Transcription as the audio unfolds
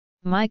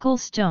Michael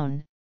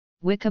Stone,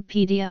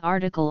 Wikipedia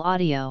article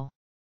audio.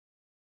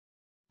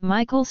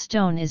 Michael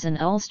Stone is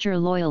an Ulster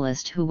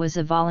loyalist who was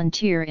a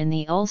volunteer in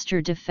the Ulster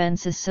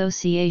Defence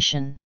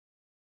Association.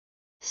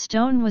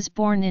 Stone was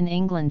born in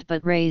England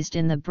but raised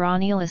in the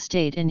Broniel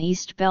estate in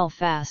East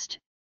Belfast,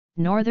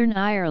 Northern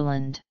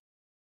Ireland.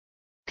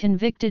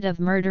 Convicted of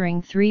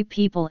murdering 3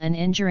 people and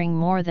injuring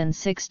more than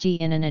 60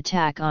 in an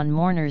attack on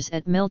mourners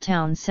at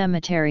Milltown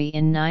Cemetery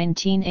in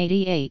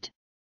 1988,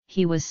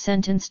 he was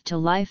sentenced to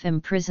life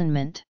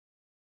imprisonment.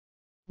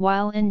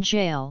 While in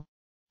jail,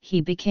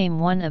 he became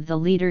one of the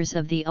leaders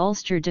of the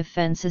Ulster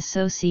Defence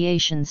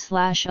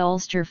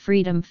Association/Ulster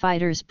Freedom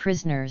Fighters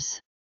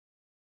prisoners.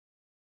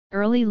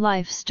 Early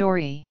life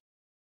story.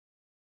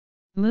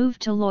 Move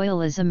to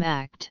Loyalism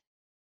Act.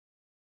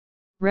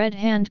 Red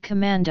Hand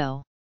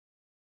Commando.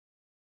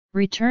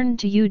 Return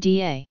to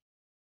UDA.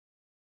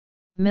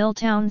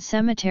 Milltown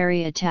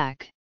Cemetery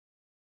attack.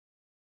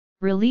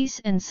 Release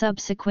and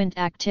subsequent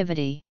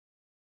activity.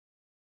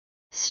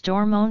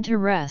 Stormont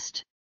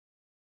arrest.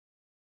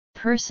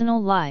 Personal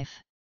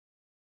life.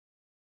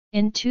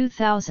 In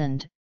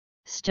 2000,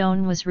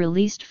 Stone was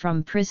released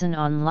from prison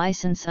on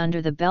license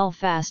under the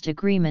Belfast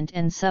Agreement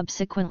and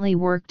subsequently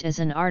worked as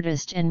an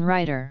artist and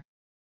writer.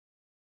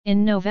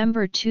 In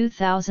November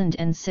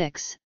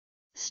 2006,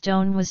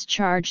 Stone was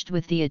charged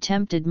with the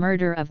attempted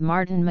murder of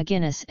Martin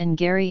McGuinness and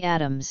Gary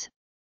Adams,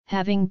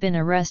 having been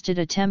arrested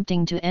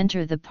attempting to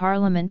enter the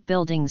Parliament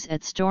buildings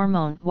at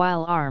Stormont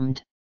while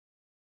armed.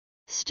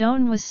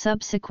 Stone was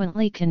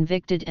subsequently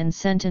convicted and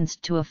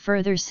sentenced to a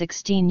further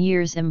 16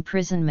 years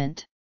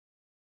imprisonment.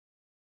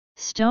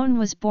 Stone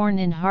was born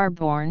in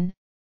Harborne,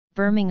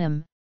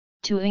 Birmingham,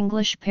 to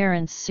English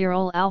parents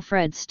Cyril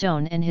Alfred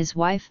Stone and his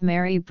wife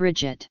Mary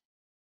Bridget.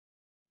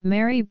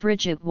 Mary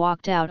Bridget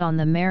walked out on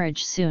the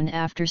marriage soon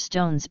after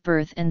Stone's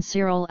birth and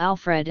Cyril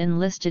Alfred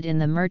enlisted in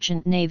the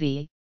Merchant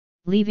Navy,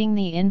 leaving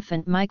the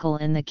infant Michael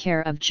in the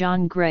care of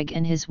John Gregg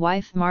and his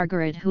wife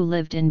Margaret, who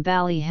lived in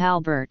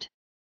Ballyhalbert.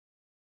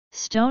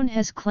 Stone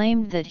has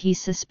claimed that he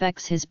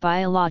suspects his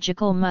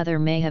biological mother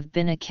may have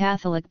been a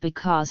Catholic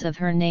because of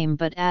her name,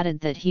 but added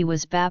that he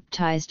was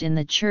baptized in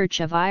the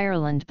Church of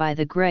Ireland by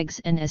the Greggs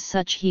and as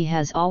such he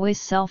has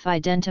always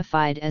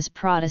self-identified as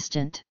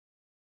Protestant.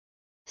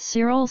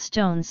 Cyril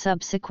Stone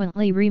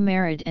subsequently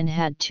remarried and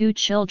had 2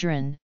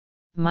 children,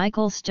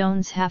 Michael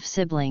Stone's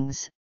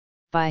half-siblings,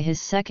 by his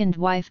second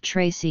wife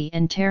Tracy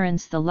and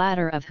Terence, the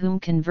latter of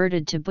whom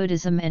converted to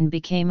Buddhism and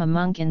became a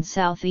monk in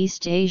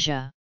Southeast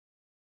Asia.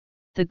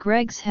 The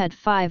Greggs had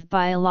 5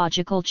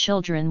 biological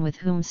children with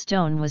whom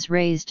Stone was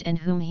raised and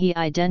whom he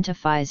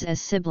identifies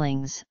as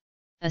siblings,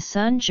 a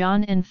son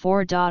John and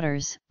 4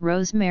 daughters,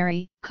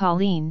 Rosemary,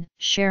 Colleen,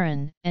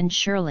 Sharon, and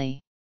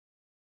Shirley.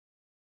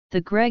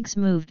 The Greggs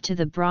moved to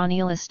the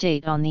Broniel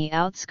estate on the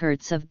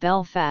outskirts of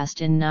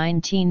Belfast in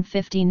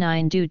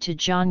 1959 due to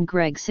John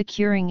Gregg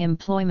securing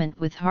employment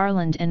with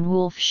Harland and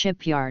Wolff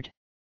Shipyard.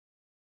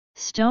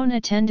 Stone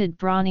attended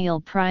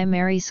Broniel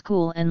Primary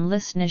School and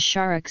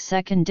Lisnasharock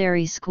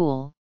Secondary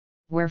School,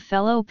 where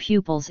fellow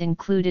pupils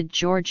included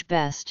George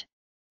Best,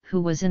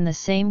 who was in the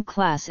same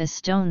class as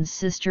Stone's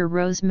sister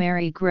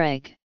Rosemary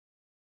Gregg.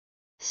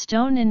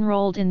 Stone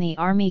enrolled in the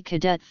Army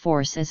Cadet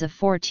Force as a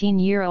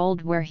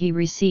 14-year-old where he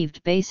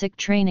received basic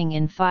training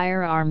in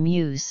firearm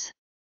use.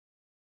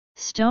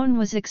 Stone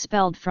was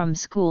expelled from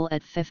school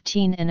at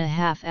 15 and a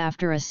half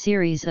after a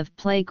series of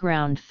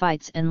playground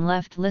fights and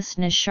left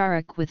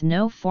Lisnasharock with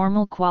no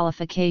formal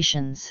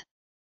qualifications.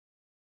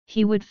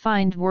 He would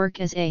find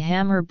work as a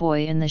hammer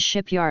boy in the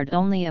shipyard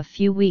only a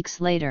few weeks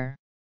later.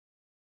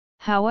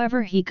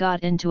 However, he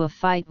got into a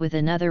fight with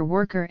another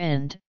worker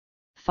and,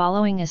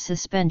 following a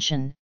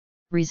suspension,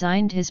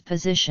 resigned his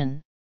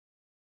position.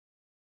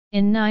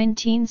 In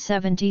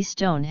 1970,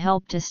 Stone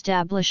helped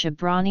establish a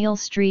Broniel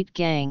Street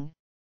gang,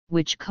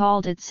 which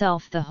called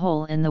itself the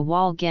Hole in the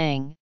Wall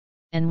Gang,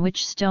 and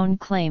which Stone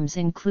claims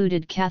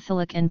included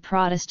Catholic and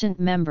Protestant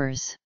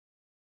members.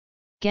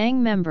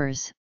 Gang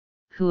members,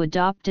 who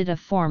adopted a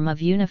form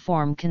of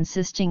uniform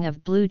consisting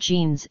of blue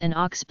jeans and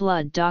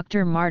oxblood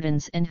Dr.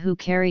 Martens and who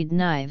carried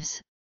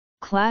knives,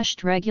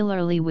 clashed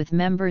regularly with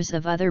members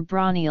of other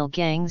Broniel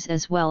gangs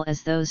as well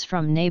as those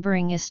from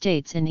neighbouring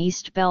estates in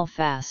East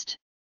Belfast.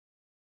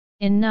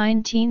 In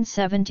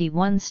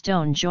 1971,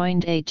 Stone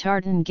joined a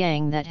tartan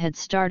gang that had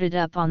started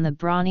up on the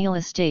Broniel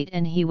estate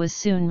and he was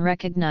soon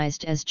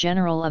recognised as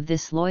general of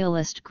this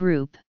loyalist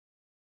group.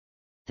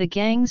 The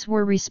gangs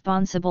were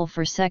responsible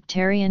for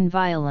sectarian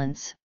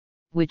violence,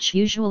 which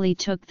usually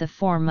took the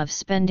form of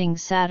spending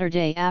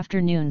Saturday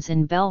afternoons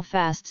in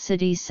Belfast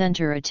city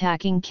centre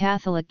attacking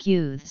Catholic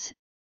youths,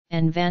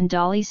 and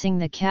vandalising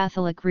the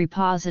Catholic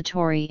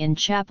repository in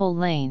Chapel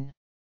Lane.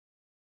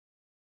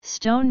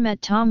 Stone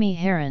met Tommy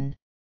Heron,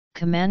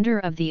 commander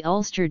of the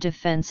Ulster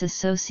Defence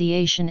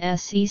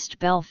Association's East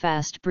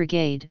Belfast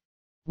Brigade,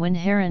 when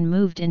Heron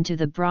moved into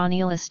the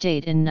Broniel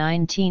estate in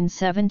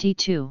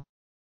 1972.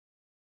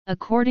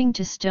 According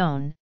to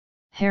Stone,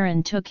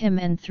 Heron took him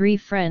and 3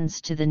 friends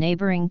to the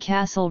neighbouring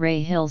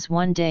Castlereagh Hills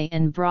one day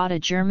and brought a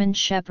German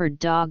Shepherd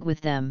dog with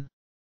them.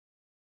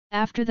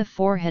 After the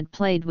four had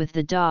played with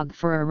the dog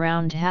for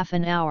around half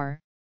an hour,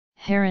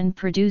 Heron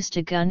produced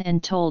a gun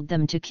and told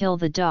them to kill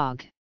the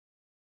dog.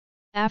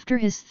 After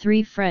his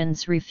three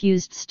friends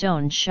refused,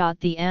 Stone shot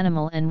the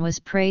animal and was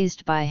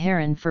praised by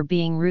Heron for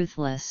being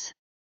ruthless.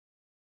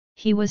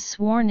 He was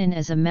sworn in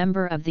as a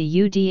member of the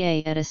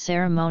UDA at a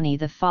ceremony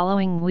the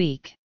following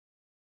week.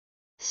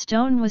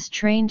 Stone was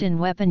trained in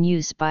weapon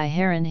use by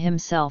Heron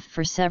himself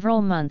for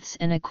several months,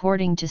 and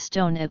according to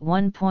Stone, at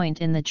one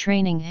point in the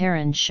training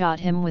Heron shot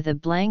him with a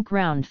blank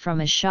round from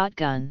a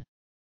shotgun.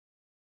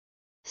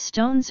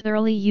 Stone's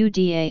early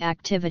UDA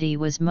activity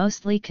was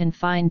mostly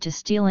confined to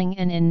stealing,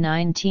 and in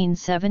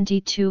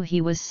 1972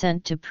 he was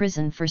sent to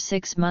prison for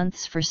 6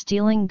 months for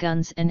stealing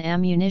guns and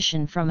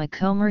ammunition from a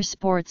Comer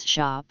sports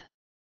shop.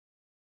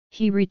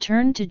 He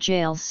returned to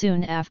jail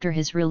soon after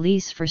his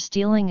release for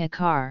stealing a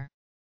car.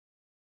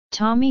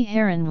 Tommy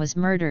Heron was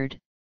murdered,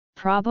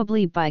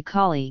 probably by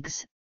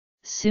colleagues,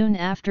 soon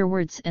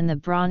afterwards, and the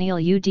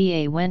Braunil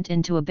UDA went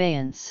into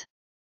abeyance.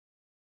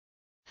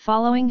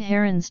 Following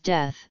Heron's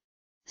death,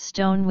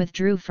 Stone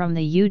withdrew from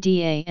the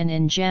UDA and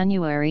in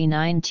January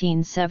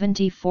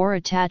 1974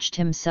 attached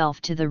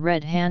himself to the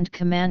Red Hand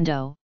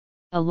Commando,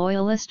 a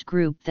loyalist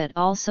group that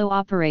also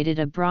operated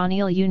a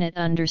Braunil unit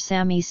under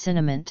Sami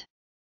Sinamant.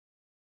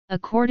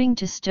 According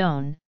to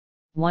Stone,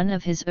 one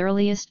of his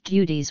earliest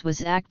duties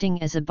was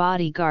acting as a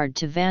bodyguard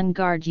to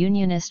Vanguard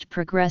Unionist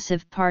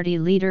Progressive Party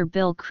leader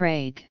Bill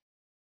Craig.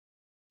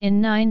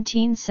 In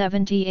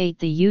 1978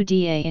 the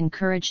UDA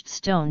encouraged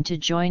Stone to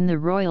join the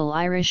Royal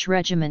Irish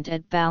Regiment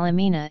at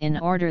Ballymena in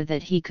order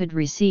that he could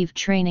receive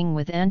training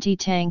with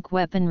anti-tank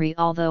weaponry,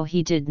 although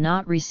he did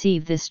not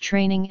receive this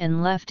training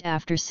and left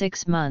after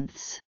 6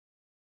 months.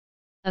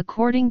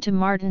 According to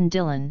Martin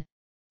Dillon,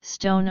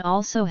 Stone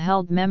also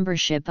held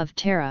membership of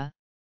Terra,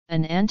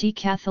 an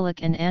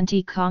anti-Catholic and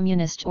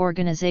anti-communist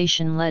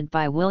organization led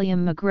by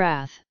William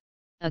McGrath,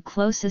 a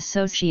close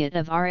associate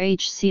of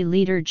RHC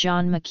leader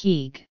John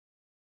McKeague.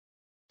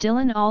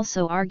 Dillon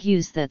also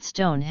argues that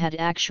Stone had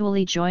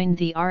actually joined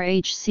the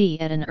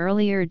RHC at an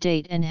earlier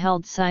date and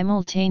held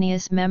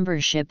simultaneous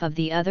membership of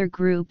the other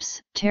groups,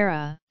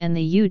 Terra and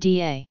the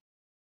UDA.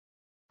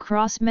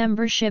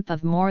 Cross-membership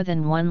of more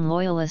than one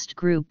loyalist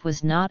group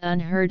was not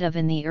unheard of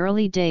in the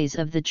early days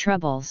of the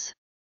Troubles.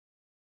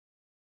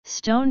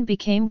 Stone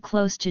became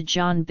close to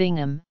John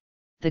Bingham,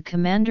 the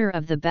commander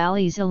of the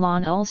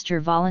Ballysalon Ulster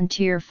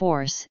Volunteer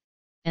Force,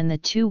 and the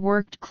two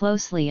worked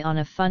closely on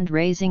a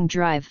fundraising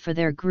drive for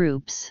their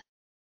groups.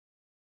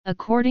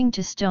 According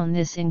to Stone,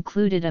 this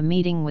included a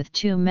meeting with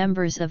 2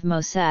 members of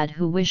Mossad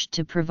who wished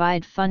to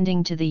provide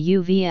funding to the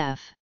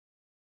UVF.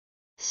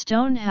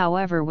 Stone,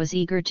 however, was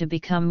eager to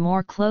become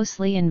more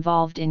closely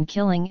involved in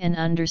killing and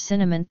under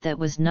Sinamant that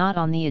was not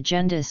on the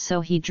agenda,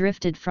 so he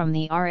drifted from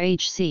the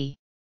RHC.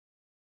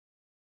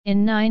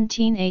 In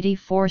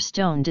 1984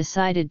 Stone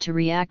decided to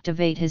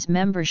reactivate his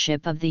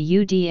membership of the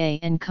UDA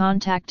and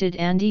contacted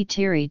Andy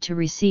Thierry to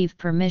receive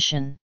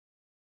permission.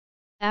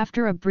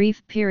 After a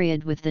brief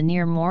period with the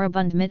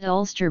near-moribund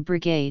Mid-Ulster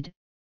Brigade,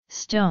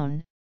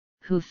 Stone,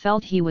 who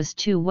felt he was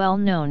too well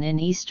known in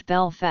East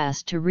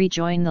Belfast to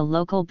rejoin the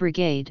local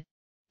brigade,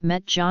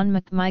 met John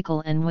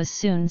McMichael and was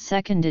soon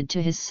seconded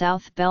to his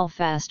South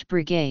Belfast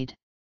Brigade.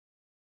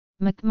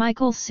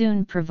 McMichael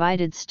soon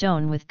provided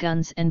Stone with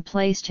guns and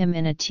placed him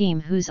in a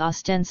team whose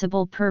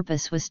ostensible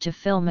purpose was to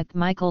fill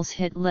McMichael's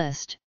hit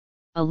list,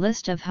 a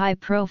list of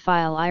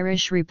high-profile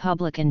Irish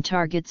Republican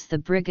targets the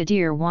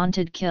brigadier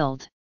wanted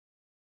killed.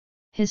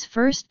 His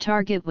first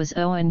target was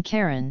Owen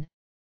Caron,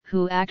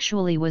 who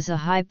actually was a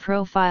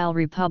high-profile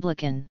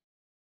Republican.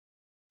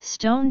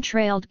 Stone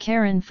trailed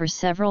Caron for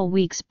several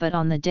weeks, but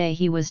on the day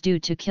he was due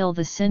to kill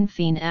the Sinn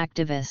Féin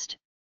activist,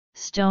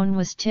 Stone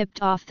was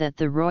tipped off that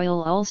the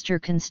Royal Ulster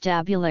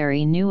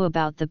Constabulary knew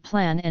about the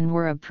plan and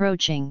were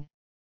approaching,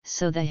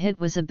 so the hit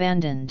was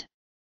abandoned.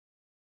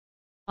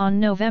 On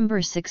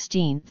November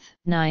 16,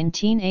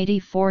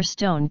 1984,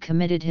 Stone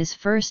committed his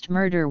first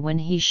murder when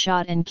he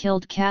shot and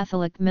killed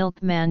Catholic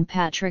milkman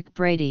Patrick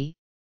Brady,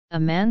 a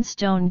man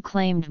Stone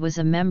claimed was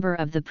a member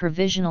of the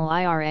Provisional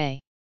IRA.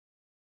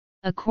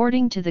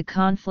 According to the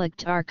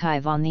Conflict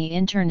Archive on the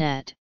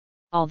Internet,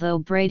 although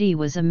Brady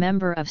was a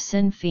member of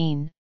Sinn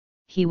Féin,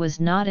 he was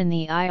not in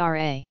the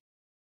IRA.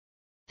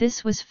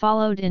 This was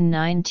followed in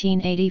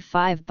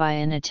 1985 by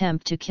an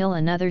attempt to kill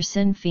another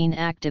Sinn Féin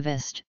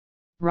activist,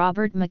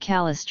 Robert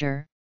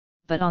McAllister,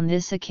 but on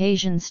this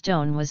occasion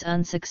Stone was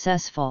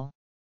unsuccessful.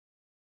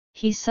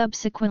 He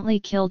subsequently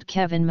killed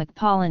Kevin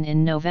McPaulin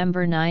in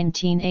November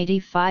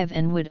 1985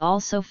 and would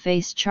also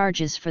face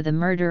charges for the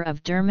murder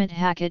of Dermot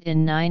Hackett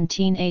in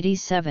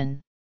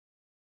 1987.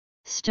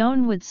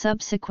 Stone would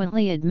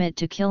subsequently admit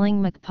to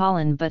killing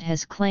McPaulin but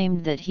has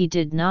claimed that he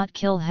did not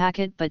kill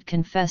Hackett but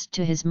confessed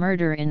to his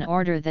murder in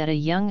order that a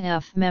young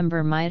F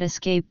member might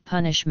escape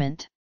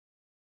punishment.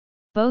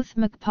 Both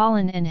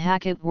McPaulin and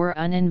Hackett were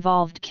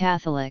uninvolved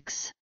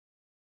Catholics.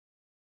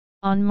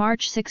 On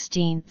March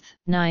 16,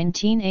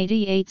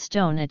 1988,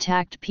 Stone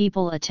attacked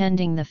people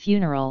attending the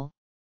funeral,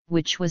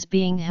 which was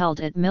being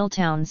held at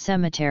Milltown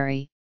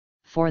Cemetery,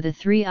 for the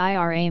 3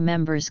 IRA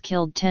members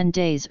killed 10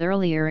 days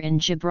earlier in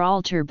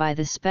Gibraltar by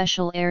the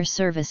Special Air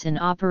Service in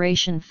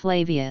Operation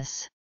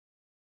Flavius.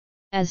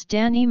 As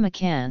Danny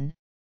McCann,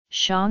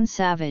 Sean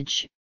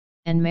Savage,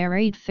 and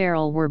Mairead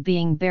Farrell were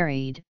being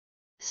buried,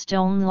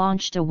 Stone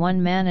launched a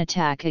one-man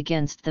attack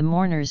against the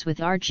mourners with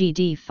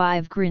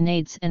RGD-5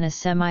 grenades and a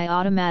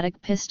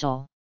semi-automatic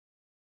pistol.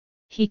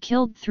 He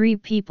killed 3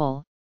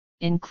 people,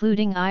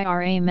 including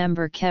IRA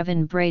member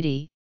Kevin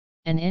Brady,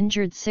 and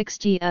injured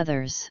 60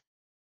 others.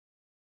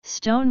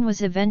 Stone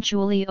was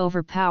eventually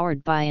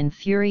overpowered by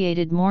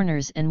infuriated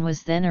mourners and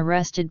was then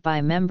arrested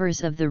by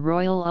members of the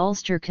Royal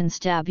Ulster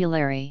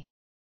Constabulary.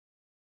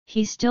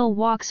 He still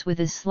walks with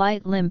a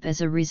slight limp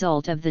as a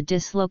result of the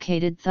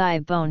dislocated thigh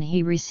bone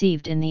he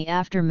received in the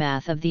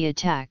aftermath of the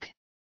attack.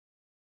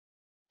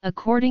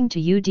 According to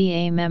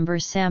UDA member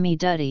Sammy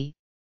Duddy,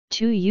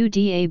 2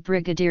 UDA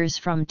brigadiers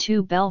from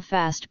 2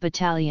 Belfast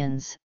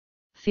battalions,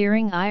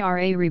 fearing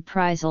IRA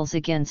reprisals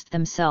against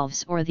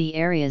themselves or the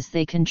areas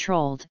they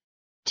controlled,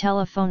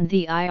 telephoned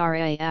the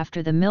IRA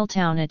after the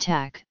Milltown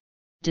attack,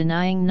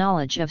 denying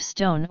knowledge of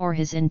Stone or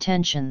his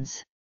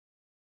intentions.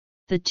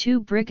 The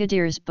 2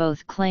 brigadiers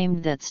both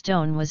claimed that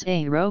Stone was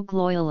a rogue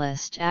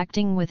loyalist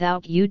acting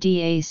without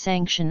UDA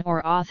sanction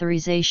or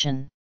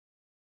authorization.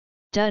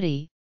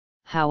 Duddy,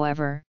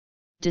 however,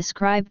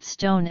 described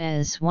Stone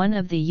as one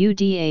of the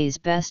UDA's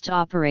best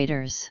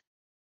operators.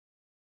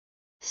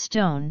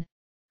 Stone,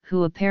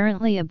 who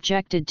apparently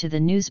objected to the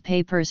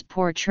newspaper's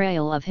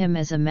portrayal of him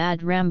as a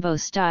Mad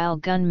Rambo-style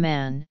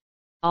gunman,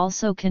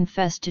 also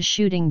confessed to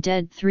shooting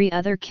dead 3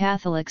 other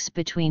Catholics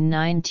between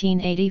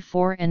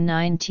 1984 and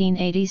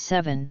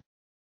 1987.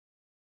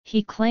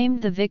 He claimed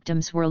the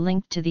victims were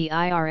linked to the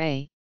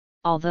IRA,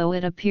 although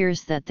it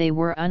appears that they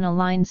were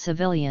unaligned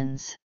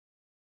civilians.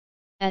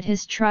 At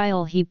his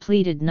trial he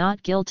pleaded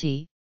not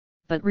guilty,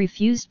 but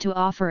refused to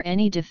offer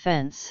any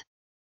defense.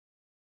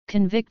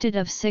 Convicted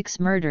of 6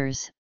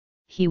 murders,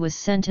 he was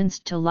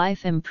sentenced to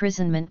life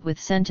imprisonment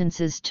with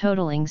sentences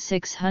totaling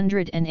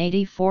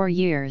 684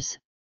 years,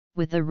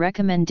 with a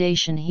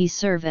recommendation he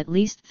serve at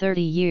least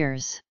 30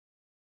 years.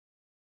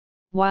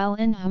 While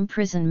in home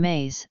prison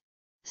maze,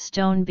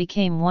 Stone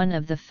became one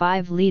of the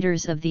 5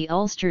 leaders of the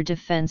Ulster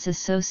Defence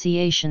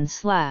Association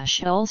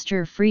 /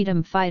 Ulster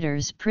Freedom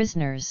Fighters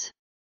prisoners.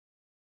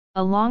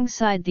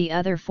 Alongside the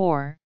other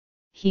 4,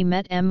 he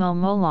met Mo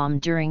Molam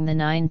during the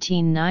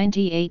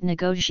 1998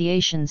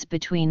 negotiations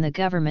between the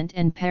government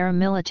and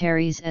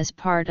paramilitaries as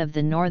part of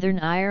the Northern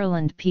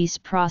Ireland peace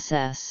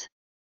process.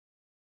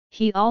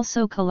 He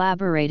also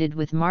collaborated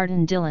with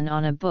Martin Dillon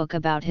on a book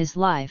about his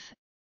life,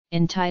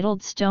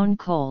 entitled Stone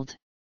Cold.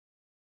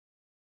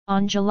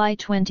 On July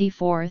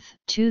 24,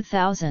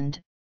 2000,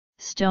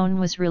 Stone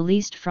was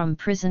released from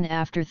prison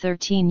after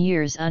 13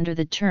 years under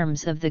the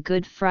terms of the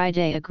Good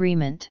Friday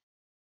Agreement.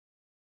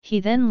 He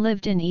then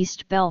lived in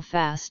East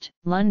Belfast,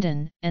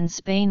 London, and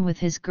Spain with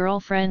his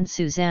girlfriend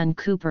Suzanne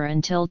Cooper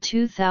until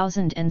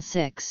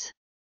 2006.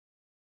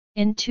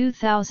 In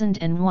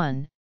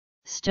 2001,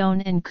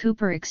 Stone and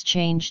Cooper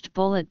exchanged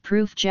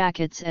bulletproof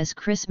jackets as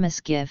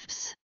Christmas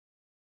gifts.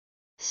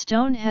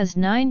 Stone has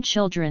 9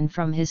 children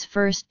from his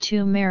first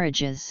 2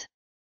 marriages.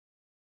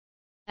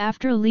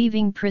 After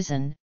leaving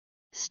prison,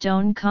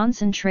 Stone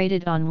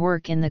concentrated on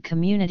work in the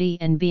community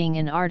and being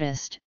an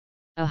artist,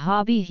 a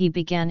hobby he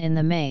began in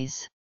the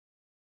maze.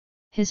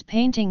 His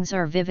paintings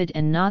are vivid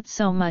and not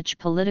so much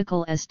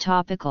political as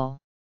topical.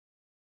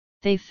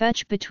 They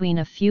fetch between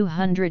a few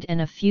hundred and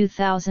a few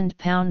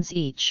 £1,000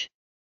 each.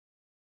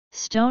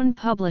 Stone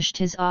published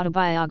his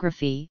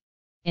autobiography,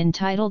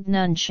 entitled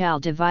None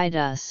Shall Divide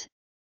Us,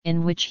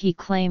 in which he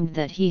claimed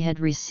that he had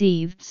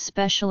received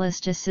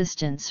specialist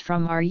assistance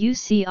from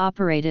RUC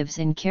operatives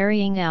in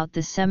carrying out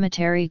the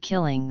cemetery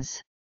killings.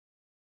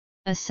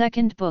 A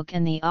second book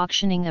and the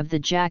auctioning of the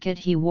jacket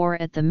he wore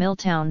at the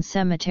Milltown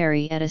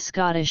Cemetery at a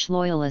Scottish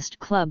Loyalist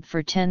club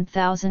for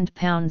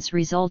 £10,000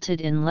 resulted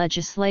in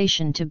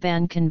legislation to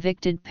ban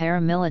convicted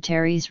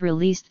paramilitaries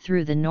released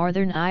through the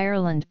Northern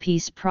Ireland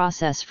peace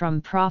process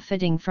from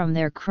profiting from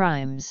their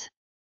crimes.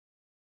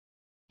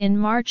 In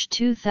March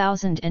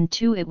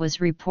 2002 it was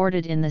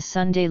reported in the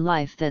Sunday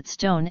Life that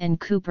Stone and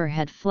Cooper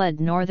had fled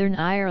Northern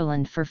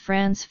Ireland for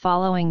France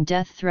following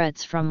death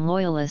threats from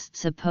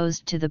loyalists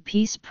opposed to the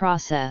peace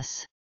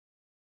process.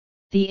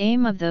 The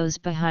aim of those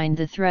behind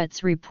the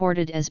threats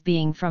reported as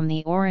being from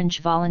the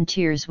Orange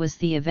Volunteers was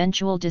the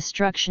eventual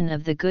destruction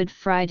of the Good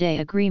Friday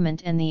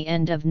Agreement and the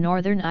end of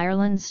Northern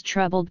Ireland's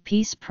troubled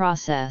peace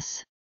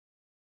process.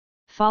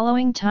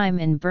 Following time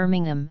in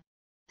Birmingham,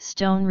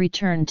 Stone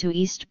returned to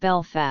East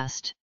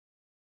Belfast.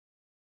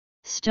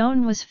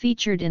 Stone was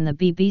featured in the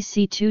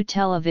BBC Two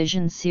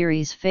television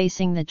series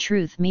Facing the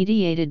Truth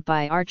mediated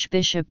by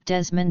Archbishop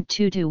Desmond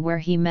Tutu, where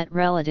he met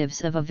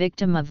relatives of a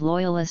victim of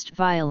loyalist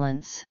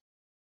violence.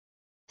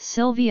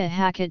 Sylvia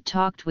Hackett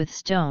talked with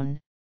Stone,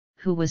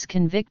 who was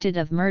convicted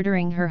of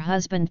murdering her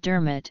husband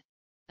Dermot,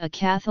 a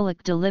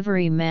Catholic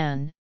delivery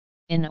man,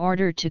 in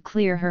order to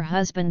clear her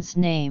husband's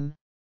name.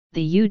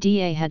 The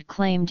UDA had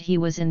claimed he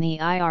was in the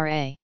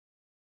IRA.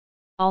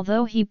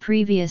 Although he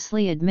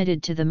previously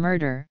admitted to the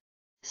murder,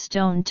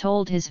 Stone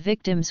told his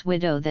victim's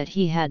widow that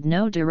he had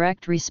no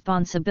direct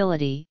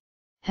responsibility,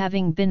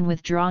 having been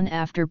withdrawn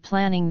after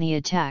planning the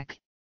attack,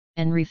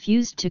 and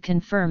refused to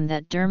confirm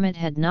that Dermot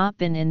had not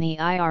been in the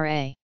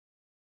IRA.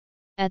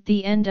 At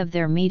the end of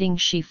their meeting,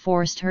 she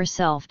forced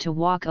herself to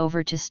walk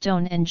over to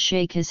Stone and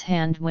shake his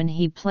hand. When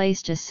he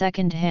placed a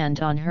second hand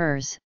on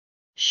hers,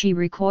 she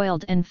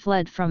recoiled and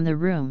fled from the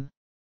room.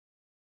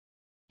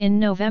 In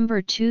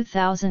November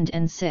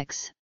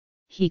 2006,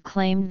 he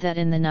claimed that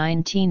in the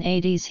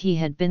 1980s he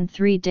had been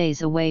 3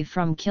 days away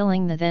from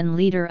killing the then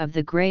leader of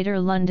the Greater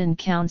London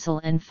Council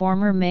and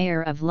former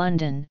Mayor of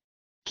London,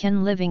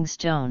 Ken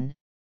Livingstone,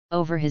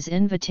 over his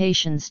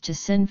invitations to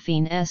Sinn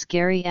Féin's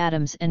Gary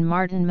Adams and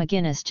Martin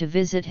McGuinness to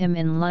visit him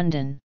in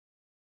London.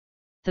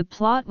 The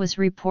plot was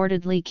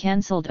reportedly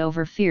cancelled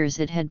over fears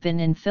it had been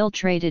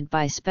infiltrated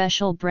by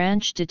special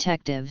branch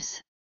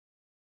detectives.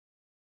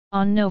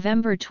 On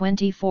November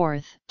 24,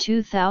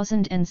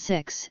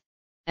 2006,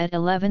 at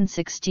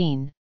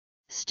 11:16,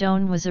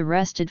 Stone was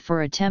arrested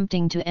for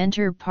attempting to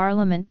enter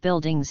Parliament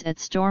buildings at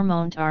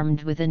Stormont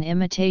armed with an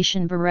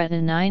imitation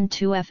Beretta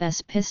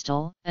 9.2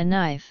 pistol, a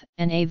knife,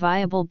 and a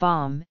viable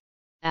bomb,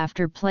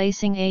 after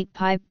placing 8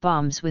 pipe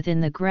bombs within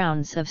the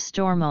grounds of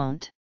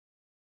Stormont.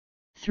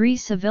 3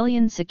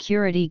 civilian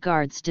security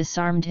guards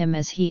disarmed him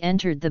as he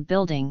entered the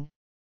building,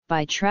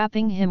 by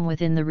trapping him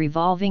within the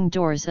revolving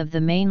doors of the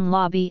main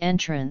lobby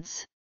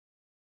entrance.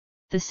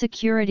 The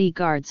security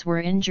guards were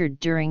injured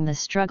during the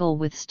struggle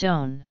with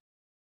Stone.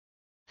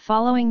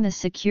 Following the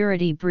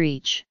security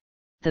breach,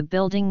 the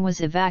building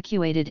was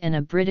evacuated and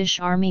a British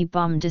Army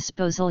bomb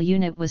disposal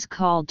unit was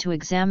called to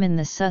examine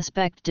the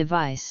suspect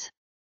device.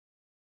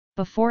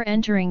 Before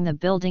entering the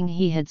building,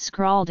 he had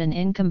scrawled an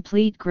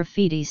incomplete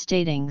graffiti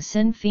stating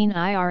Sinn Féin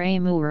IRA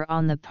Moor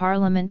on the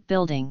Parliament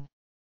building.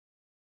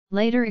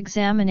 Later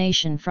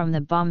examination from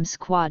the bomb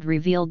squad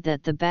revealed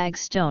that the bag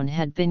Stone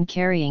had been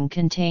carrying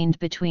contained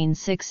between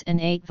 6 and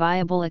 8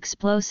 viable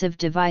explosive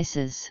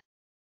devices.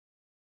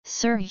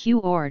 Sir Hugh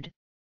Ord,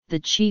 the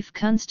Chief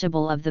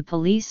Constable of the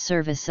Police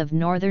Service of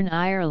Northern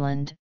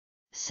Ireland,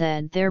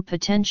 said their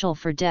potential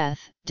for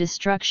death,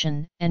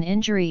 destruction, and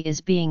injury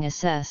is being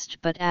assessed,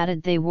 but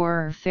added they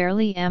were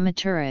fairly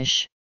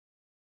amateurish.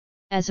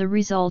 As a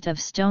result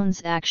of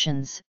Stone's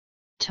actions,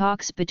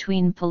 talks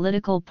between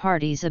political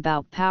parties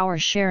about power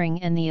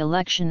sharing and the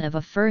election of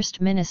a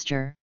First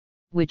Minister,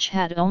 which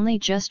had only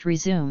just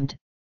resumed,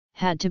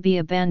 had to be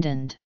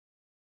abandoned.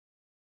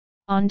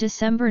 On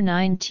December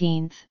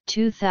 19,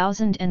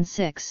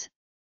 2006,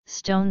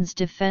 Stone's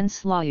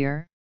defense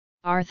lawyer,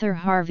 Arthur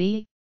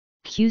Harvey,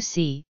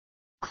 QC,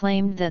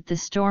 claimed that the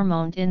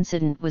Stormont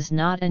incident was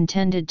not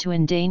intended to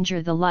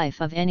endanger the life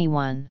of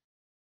anyone.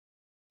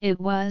 It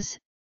was,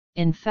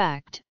 in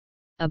fact,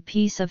 a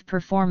piece of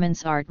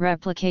performance art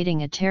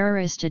replicating a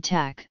terrorist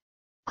attack,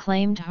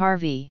 claimed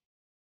Harvey.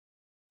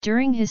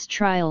 During his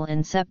trial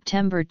in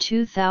September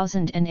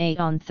 2008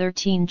 on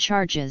 13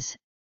 charges,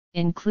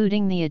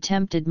 including the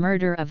attempted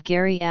murder of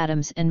Gary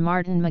Adams and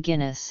Martin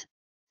McGuinness,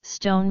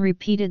 Stone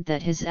repeated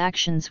that his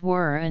actions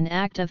were an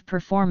act of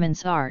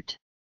performance art.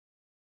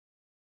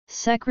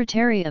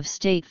 Secretary of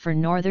State for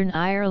Northern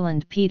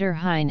Ireland Peter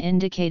Hine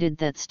indicated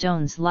that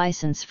Stone's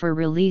license for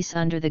release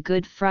under the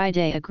Good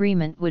Friday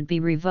Agreement would be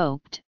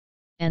revoked,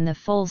 and the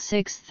full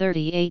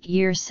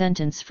 638-year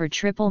sentence for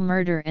triple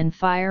murder and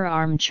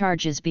firearm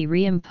charges be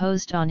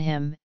reimposed on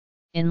him,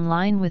 in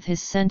line with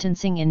his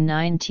sentencing in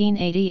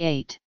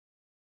 1988.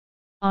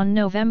 On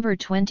November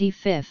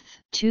 25,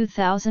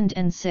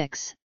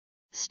 2006,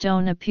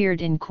 Stone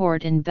appeared in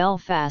court in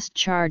Belfast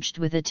charged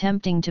with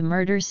attempting to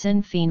murder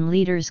Sinn Féin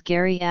leaders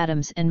Gary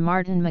Adams and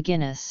Martin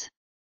McGuinness.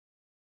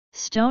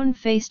 Stone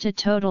faced a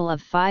total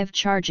of 5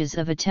 charges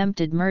of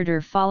attempted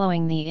murder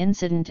following the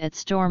incident at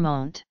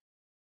Stormont.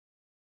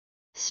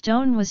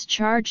 Stone was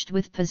charged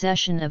with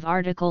possession of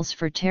articles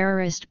for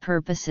terrorist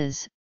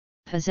purposes,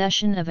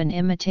 possession of an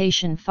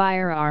imitation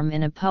firearm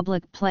in a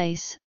public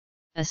place,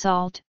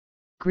 assault,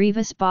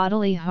 grievous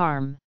bodily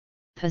harm,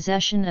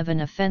 possession of an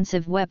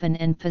offensive weapon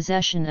and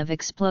possession of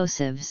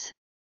explosives.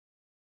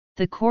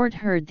 The court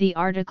heard the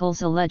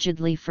articles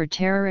allegedly for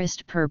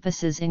terrorist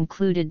purposes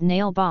included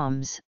nail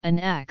bombs, an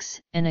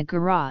axe, and a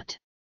garrote.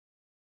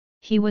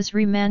 He was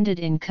remanded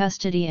in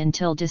custody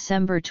until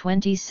December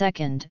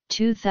 22,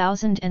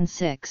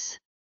 2006.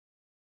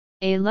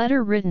 A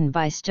letter written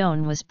by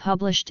Stone was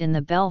published in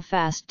the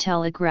Belfast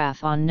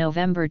Telegraph on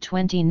November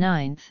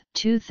 29,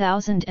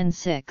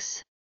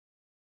 2006.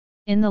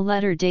 In the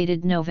letter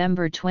dated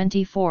November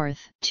 24,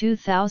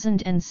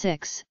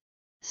 2006,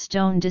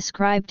 Stone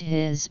described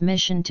his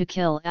mission to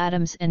kill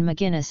Adams and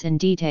McGuinness in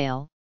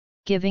detail,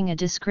 giving a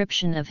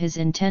description of his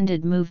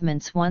intended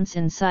movements once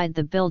inside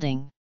the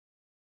building.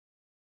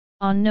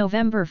 On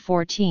November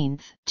 14,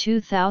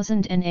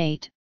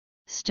 2008,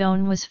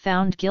 Stone was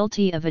found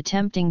guilty of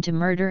attempting to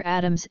murder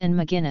Adams and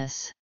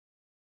McGuinness.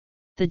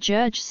 The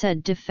judge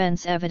said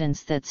defense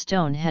evidence that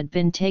Stone had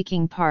been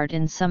taking part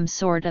in some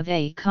sort of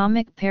a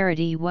comic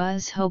parody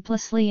was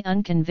hopelessly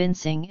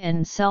unconvincing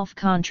and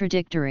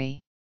self-contradictory.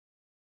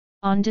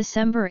 On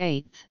December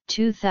 8,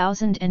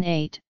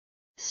 2008,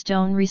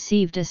 Stone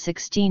received a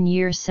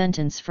 16-year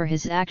sentence for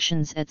his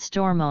actions at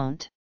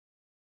Stormont.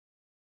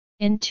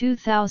 In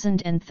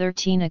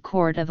 2013, a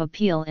court of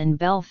appeal in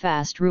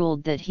Belfast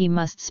ruled that he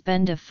must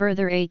spend a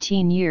further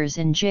 18 years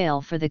in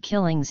jail for the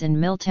killings in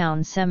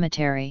Milltown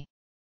Cemetery.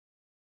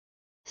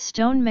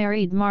 Stone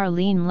married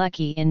Marlene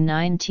Leckie in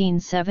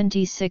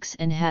 1976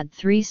 and had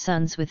 3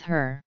 sons with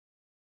her.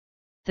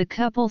 The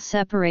couple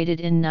separated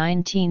in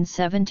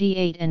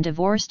 1978 and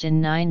divorced in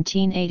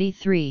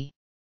 1983.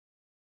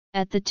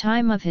 At the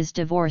time of his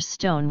divorce,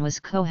 Stone was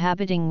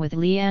cohabiting with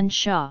Leanne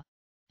Shaw,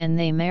 and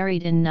they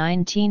married in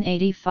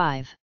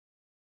 1985.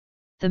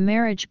 The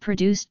marriage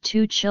produced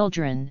 2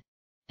 children,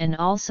 and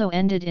also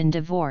ended in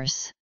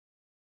divorce.